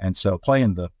there. And so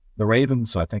playing the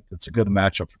Ravens, I think that's a good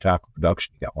matchup for tackle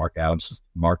production. You got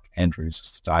Mark Andrews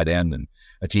as the tight end, and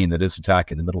a team that is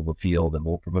attacking the middle of the field and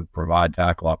will provide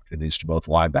tackle opportunities to both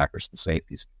linebackers and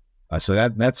safeties. So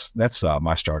that's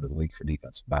my start of the week for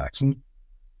defensive backs.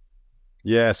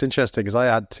 Yeah, it's interesting because I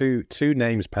had two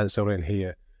names penciled in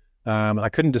here. I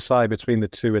couldn't decide between the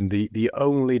two, and the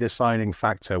only deciding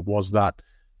factor was that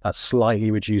slightly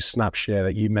reduced snap share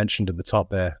that you mentioned at the top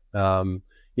there.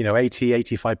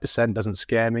 85% doesn't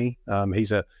scare me.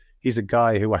 He's a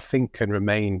guy who I think can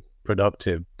remain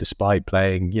productive despite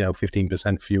playing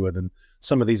 15% fewer than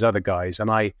some of these other guys. And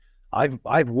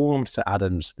I've warmed to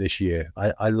Adams this year.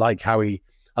 I like how he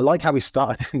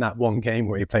started in that one game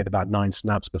where he played about 9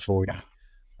 snaps before he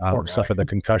suffered the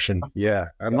concussion. Yeah,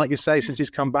 and like you say, since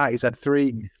he's come back, he's had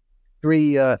three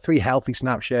healthy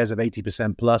snap shares of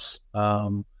 80% plus.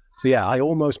 So yeah, I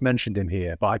almost mentioned him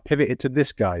here, but I pivoted to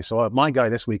this guy. So my guy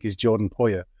this week is Jordan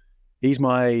Poyer. He's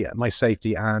my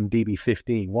safety and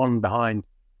DB15, one behind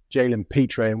Jalen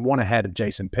Petre and one ahead of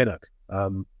Jason Pinnock.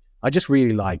 I just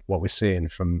really like what we're seeing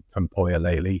from Poyer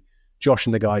lately. Josh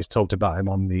and the guys talked about him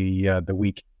on the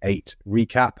Week 8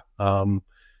 recap.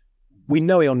 We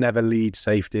know he'll never lead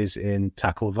safeties in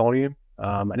tackle volume,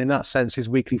 and in that sense, his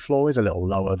weekly floor is a little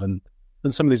lower than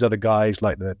some of these other guys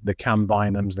like the Cam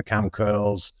Bynums, the Cam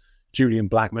Curls, Julian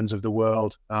Blackmans of the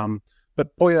world.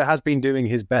 But Poyer has been doing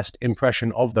his best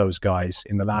impression of those guys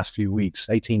in the last few weeks.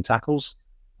 18 tackles,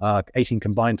 18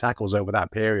 combined tackles over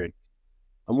that period.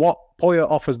 And what Poyer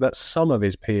offers that some of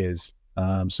his peers,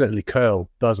 certainly Curl,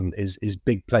 doesn't, is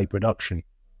big play production.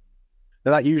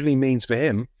 Now that usually means for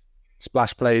him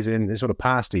splash plays in sort of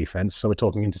pass defense. So we're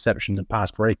talking interceptions and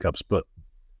pass breakups, but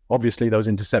obviously those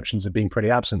interceptions have been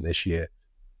pretty absent this year.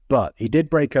 But he did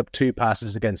break up 2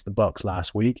 passes against the Bucs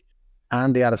last week,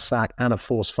 and he had a sack and a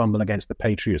forced fumble against the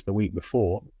Patriots the week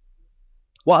before.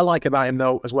 What I like about him,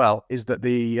 though, as well, is that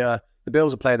the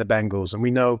Bills are playing the Bengals, and we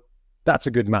know that's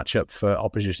a good matchup for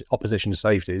opposition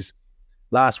safeties.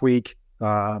 Last week,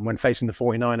 when facing the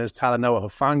 49ers, Talanoa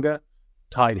Hufanga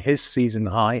tied his season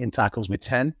high in tackles with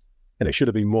 10, and it should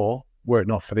have been more were it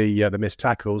not for the missed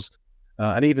tackles.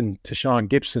 And even Tashawn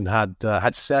Gibson had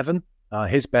 7,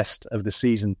 his best of the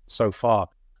season so far.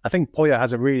 I think Poyer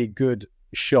has a really good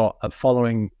shot at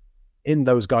following in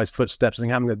those guys' footsteps and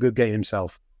having a good game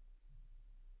himself.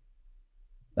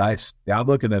 Nice. Yeah, I'm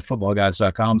looking at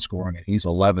footballguys.com scoring, and he's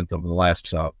 11th over the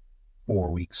last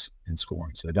 4 weeks in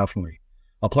scoring. So definitely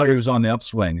a player who's on the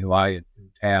upswing, who I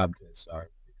tabbed as our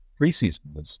preseason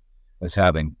was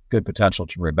having good potential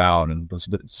to rebound, and was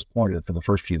a bit disappointed for the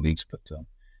first few weeks. But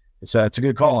it's a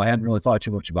good call. I hadn't really thought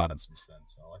too much about him since then,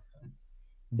 so I like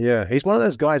that. Yeah, he's one of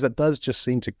those guys that does just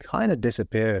seem to kind of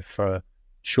disappear for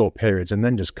short periods and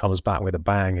then just comes back with a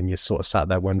bang, and you sort of sat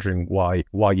there wondering why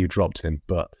you dropped him.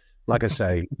 But like I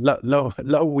say,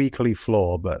 low weekly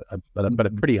floor, but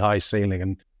a pretty high ceiling,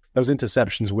 and those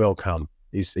interceptions will come.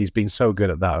 He's been so good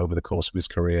at that over the course of his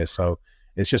career, so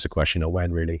it's just a question of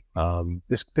when, really.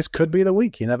 This could be the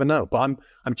week, you never know. But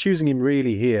I'm choosing him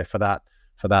really here for that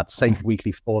safe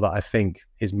weekly floor that I think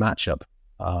his matchup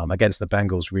against the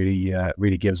Bengals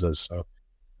really gives us. So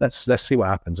let's see what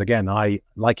happens. Again, I,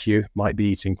 like you, might be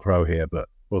eating crow here, but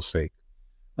we'll see.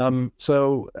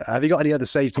 So have you got any other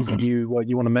safeties that you want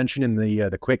to mention in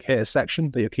the quick hitter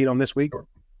section that you're keen on this week?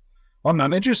 Well,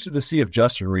 I'm interested to see if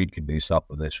Justin Reed can do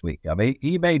something this week. I mean,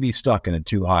 he may be stuck in a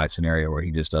too high scenario where he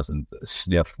just doesn't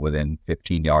sniff within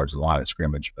 15 yards of the line of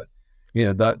scrimmage. But,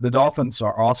 the Dolphins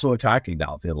are also attacking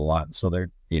downfield a lot. So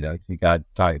they're, you got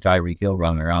Tyreek Hill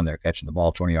running around there catching the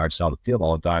ball 20 yards down the field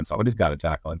all the time. Somebody's got to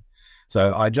tackle him.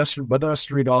 So Justin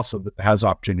Reed also has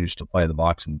opportunities to play the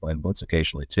box and blitz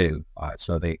occasionally too.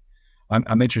 So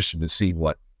I'm interested to see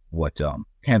what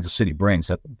Kansas City brings.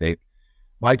 That they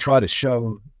might try to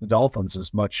show the Dolphins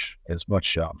as much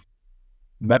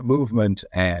movement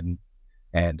and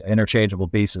interchangeable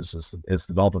pieces as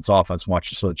the Dolphins offense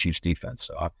watches so the Chiefs defense.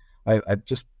 So I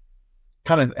just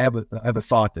kind of have a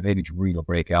thought that maybe Reed will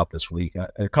break out this week.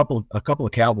 A couple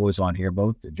of Cowboys on here,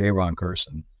 both J-Ron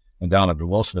Curson and Donovan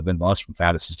Wilson have been lost from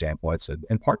fantasy standpoints,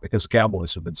 in part because the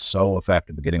Cowboys have been so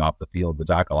effective at getting off the field. The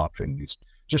tackle opportunities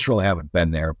just really haven't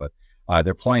been there. But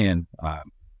they're playing, the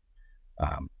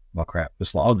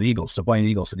Eagles. They're playing the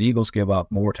Eagles. And the Eagles give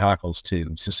up more tackles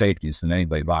to safeties than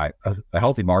anybody by a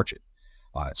healthy margin.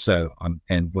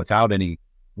 And without any,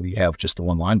 we have just the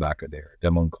one linebacker there,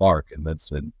 Damone Clark,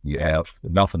 and you have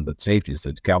nothing but safeties.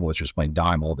 The Cowboys are just playing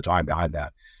dime all the time behind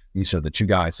that. These are the two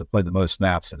guys that play the most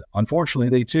snaps. And unfortunately,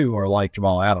 they too are like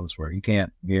Jamal Adams, where you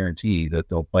can't guarantee that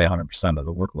they'll play 100% of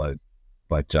the workload.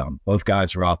 But both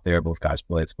guys are out there. Both guys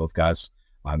blitz. Both guys.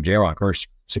 J-Rock Hurst,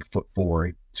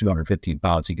 6'4", 215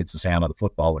 pounds. He gets his hand on the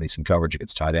football when he's in coverage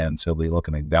against tight ends. He'll be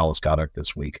looking at Dallas Goedert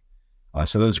this week.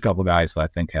 So those are a couple of guys that I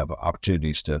think have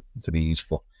opportunities to be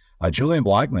useful. Julian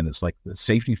Blackman is like the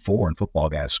safety 4 in football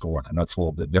guys scoring. I know it's a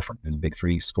little bit different than the big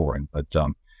 3 scoring, but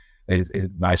it's a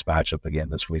nice matchup again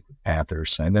this week with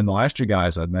Panthers. And then the last 2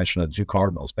 guys I mentioned, the 2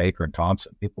 Cardinals, Baker and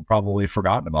Thompson. People probably have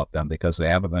forgotten about them because they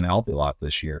haven't been healthy a lot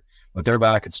this year. But they're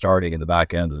back and starting in the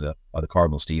back end of the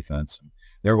Cardinals defense.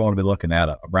 They're going to be looking at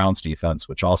a Browns defense,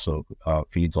 which also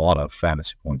feeds a lot of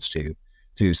fantasy points to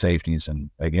safeties. And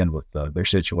again, with their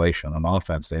situation on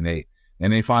offense, they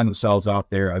may find themselves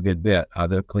out there a good bit.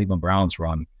 The Cleveland Browns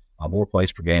run more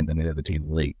plays per game than any other team in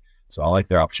the league. So I like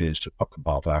their opportunities to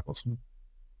compile tackles.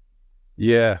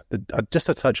 Yeah, just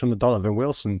to touch on the Donovan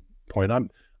Wilson point,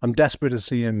 I'm desperate to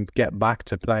see him get back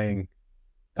to playing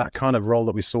that kind of role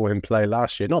that we saw him play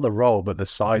last year. Not the role, but the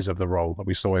size of the role that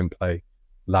we saw him play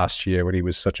last year when he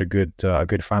was such a good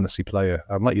fantasy player.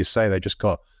 Like you say, they just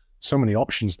got so many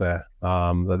options there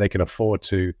that they can afford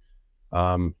to,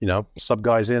 sub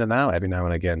guys in and out every now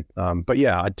and again. But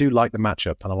yeah, I do like the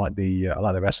matchup, and I like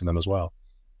the rest of them as well.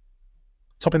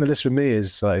 Topping the list for me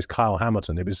is Kyle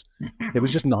Hamilton. It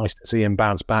was just nice to see him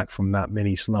bounce back from that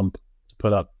mini slump to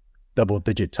put up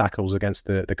double-digit tackles against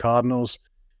the Cardinals.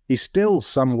 He's still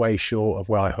some way short of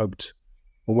where I hoped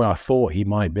or where I thought he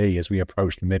might be as we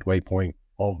approach the midway point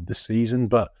of the season,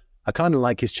 but I kind of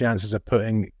like his chances of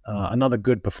putting another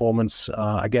good performance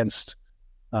against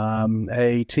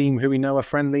a team who we know are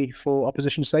friendly for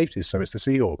opposition safeties. So it's the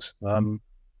Seahawks.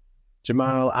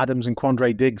 Jamal Adams and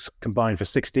Quandre Diggs combined for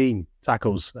 16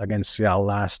 tackles against Seattle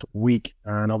last week.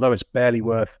 And although it's barely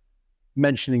worth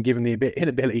mentioning, given the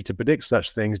inability to predict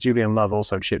such things, Julian Love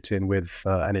also chipped in with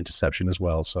an interception as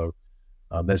well. So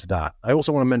there's that. I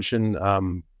also want to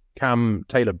mention Cam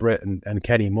Taylor-Britt and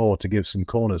Kenny Moore to give some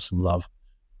corners some love.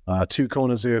 2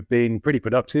 corners who have been pretty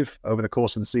productive over the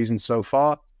course of the season so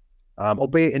far,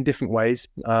 albeit in different ways.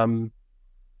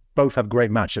 Both have great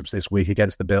matchups this week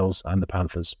against the Bills and the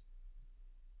Panthers.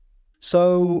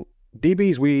 So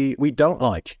DBs we don't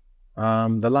like.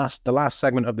 The last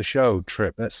segment of the show,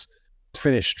 Tripp. Let's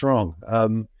finish strong.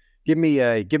 Give me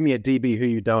a DB who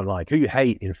you don't like, who you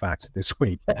hate, in fact, this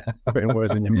week. Putting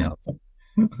words in your mouth.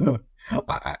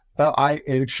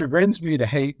 It chagrins me to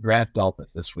hate Grant Delpit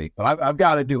this week, but I've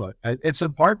got to do it. It's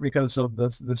in part because of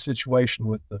the situation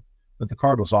with the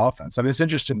Cardinals offense. I mean, it's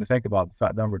interesting to think about the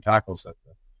fat number of tackles that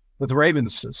the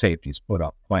Ravens safeties put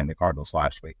up playing the Cardinals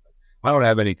last week. I don't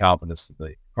have any confidence that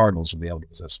the Cardinals will be able to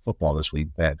possess football this week.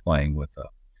 Bad playing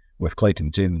with Clayton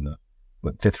Tune,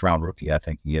 the 5th round rookie, I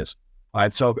think he is.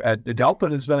 So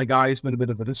Delpit has been a guy who's been a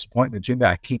bit of a disappointment. Jimmy,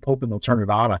 I keep hoping they'll turn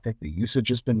it on. I think the usage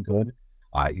has been good.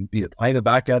 You'd be playing the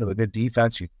back end of a good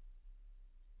defense.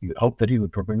 You'd hope that he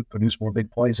would produce more big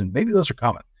plays, and maybe those are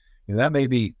coming. That may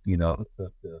be, the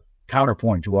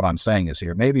counterpoint to what I'm saying is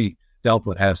here. Maybe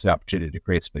Delpit has the opportunity to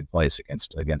create some big plays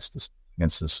against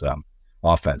this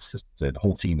offense. The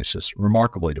whole team is just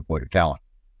remarkably devoid of talent.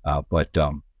 But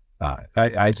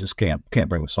I just can't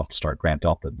bring myself to start Grant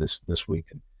Delpit this week.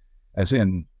 And as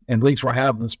in leagues where I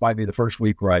have, this might be the first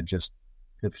week where I just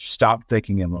have stopped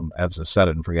thinking of him as a set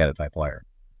it and forget it type player.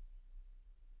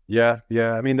 Yeah.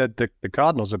 I mean, the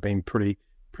Cardinals have been pretty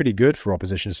good for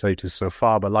opposition safeties so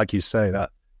far, but like you say,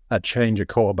 that change at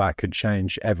quarterback could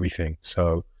change everything.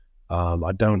 So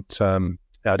I don't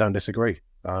disagree.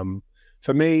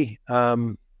 For me,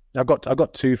 I've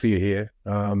got 2 for you here.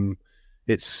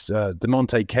 It's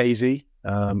DeMonte Casey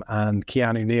and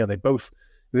Keanu Neal.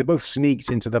 They both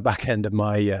sneaked into the back end of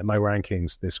my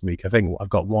rankings this week. I think I've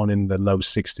got one in the low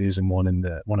 60s and one in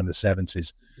the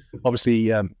 70s.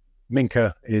 Obviously,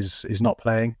 Minka is not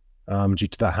playing due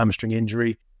to that hamstring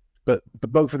injury, but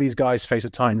both of these guys face a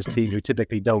Titans team who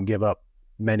typically don't give up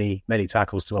many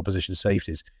tackles to opposition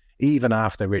safeties, even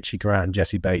after Richie Grant and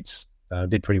Jesse Bates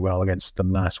did pretty well against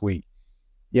them last week.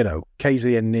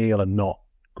 Casey and Neal are not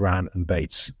Grant and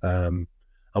Bates.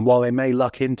 And while they may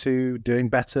luck into doing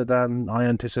better than I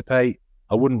anticipate,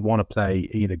 I wouldn't want to play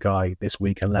either guy this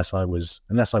week unless I was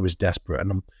desperate.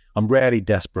 And I'm rarely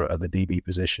desperate at the DB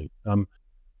position.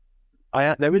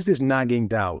 There is this nagging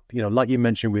doubt, like you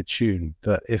mentioned with Tune,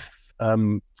 that if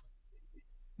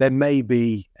there may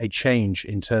be a change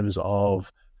in terms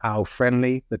of how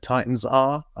friendly the Titans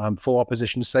are for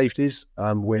opposition safeties,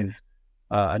 with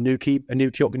a new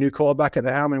quarterback at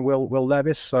the helm in Will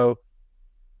Levis. So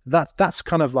that's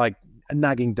kind of like a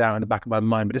nagging doubt in the back of my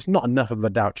mind, but it's not enough of a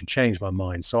doubt to change my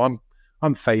mind. So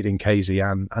I'm fading Casey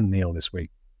and Neil this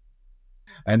week.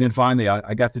 And then finally,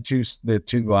 I got to choose the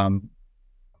two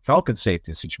Falcons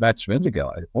safeties, which matched a minute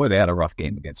ago. Boy, they had a rough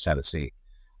game against Tennessee,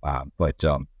 but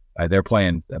they're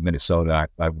playing Minnesota.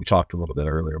 We talked a little bit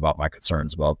earlier about my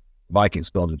concerns about Vikings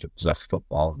ability to possess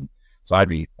football, and so I'd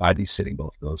be sitting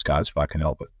both of those guys if I can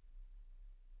help it.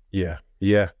 Yeah.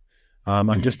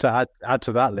 And just to add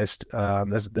to that list,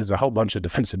 there's a whole bunch of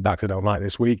defensive backs I don't like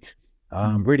this week.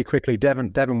 Really quickly,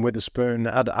 Devin Witherspoon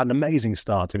had an amazing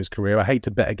start to his career. I hate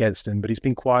to bet against him, but he's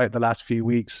been quiet the last few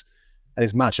weeks, and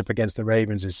his matchup against the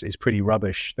Ravens is pretty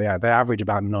rubbish. They average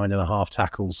about 9.5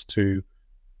 tackles to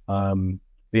the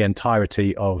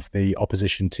entirety of the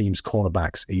opposition team's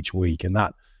cornerbacks each week, and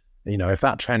that, if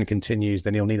that trend continues,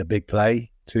 then he'll need a big play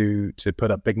to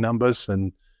put up big numbers.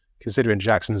 And considering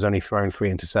Jackson's only thrown 3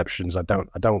 interceptions,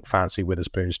 I don't fancy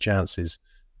Witherspoon's chances.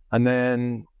 And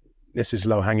then this is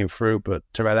low hanging fruit, but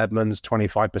Terrell Edmonds,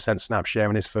 25% snap share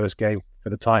in his first game for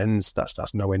the Titans.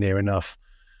 That's nowhere near enough.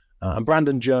 And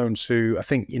Brandon Jones, who I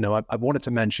think, I wanted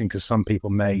to mention because some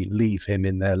people may leave him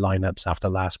in their lineups after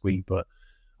last week, but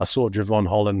I saw Javon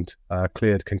Holland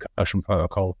cleared concussion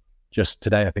protocol just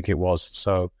today, I think it was.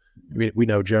 So we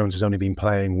know Jones has only been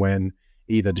playing when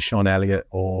either Deshaun Elliott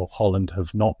or Holland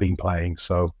have not been playing.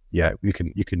 So yeah, you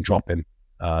can drop him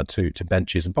to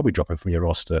benches and probably drop him from your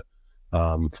roster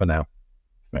for now.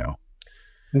 Yeah.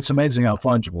 It's amazing how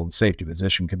fungible the safety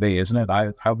position can be, isn't it?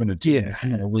 I've been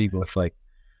in a league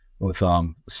with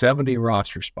 70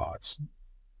 roster spots,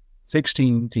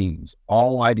 16 teams,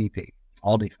 all IDP,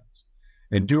 all defense.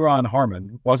 And Duron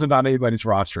Harmon wasn't on anybody's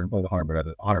roster and played Harmon at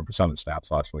 100% of the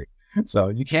snaps last week. So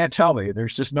you can't tell me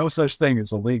there's just no such thing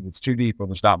as a league that's too deep on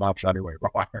the stop option anyway.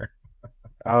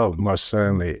 Oh, most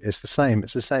certainly. It's the same.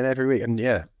 It's the same every week. And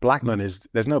yeah, Blackman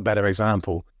there's no better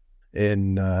example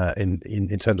in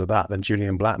terms of that than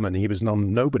Julian Blackman. He was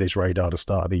on nobody's radar to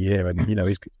start of the year. And,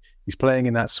 he's playing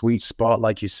in that sweet spot.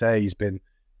 Like you say, he's been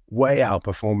way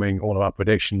outperforming all of our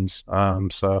predictions.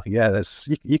 So yeah,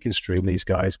 you can stream these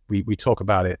guys. We talk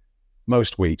about it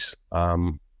most weeks.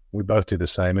 We both do the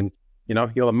same. And,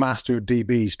 you're the master of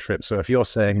DBs, Tripp. So if you're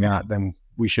saying that, then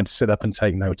we should sit up and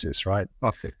take notice, right?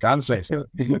 Okay, gotta say so.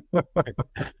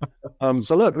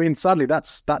 So look, sadly,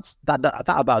 that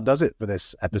about does it for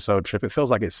this episode, Tripp. It feels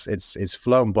like it's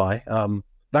flown by.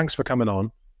 Thanks for coming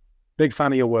on. Big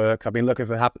fan of your work. I've been looking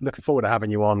forward to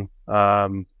having you on,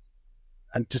 and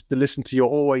just to listen to your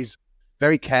always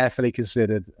very carefully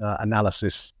considered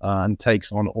analysis and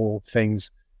takes on all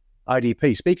things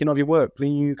IDP. Speaking of your work,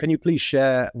 can you please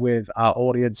share with our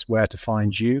audience where to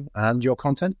find you and your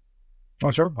content? Oh,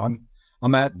 sure.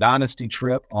 I'm at Dynasty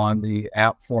Tripp on the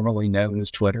app formerly known as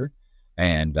Twitter,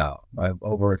 and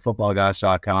over at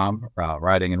footballguys.com,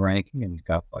 writing and ranking, and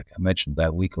got, like I mentioned,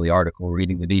 that weekly article,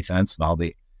 Reading the Defense, and I'll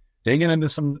be digging into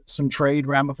some trade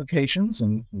ramifications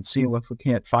and seeing if we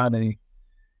can't find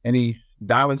any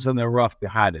diamonds in the rough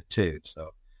behind it too. So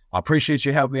I appreciate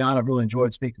you having me on. I've really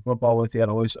enjoyed speaking football with you. I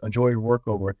always enjoy your work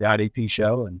over at the IDP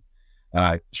show, and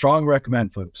I strongly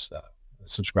recommend folks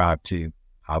subscribe to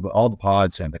all the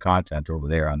pods and the content over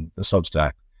there on the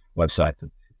Substack website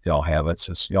that y'all have. It's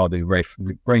just, y'all do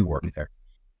great work there.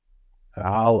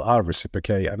 I'll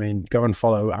reciprocate. Go and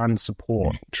follow and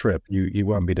support Tripp. You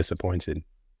won't be disappointed.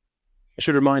 I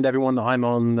should remind everyone that I'm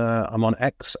on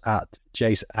X at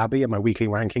Jace Abbey, and my weekly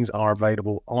rankings are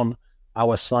available on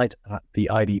our site at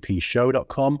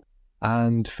theidpshow.com.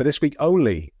 And for this week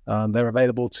only, they're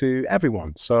available to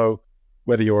everyone. So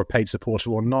whether you're a paid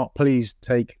supporter or not, please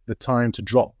take the time to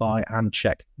drop by and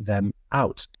check them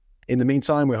out. In the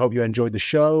meantime, we hope you enjoyed the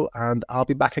show, and I'll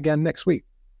be back again next week.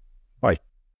 Bye.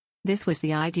 This was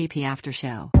the IDP After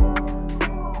Show.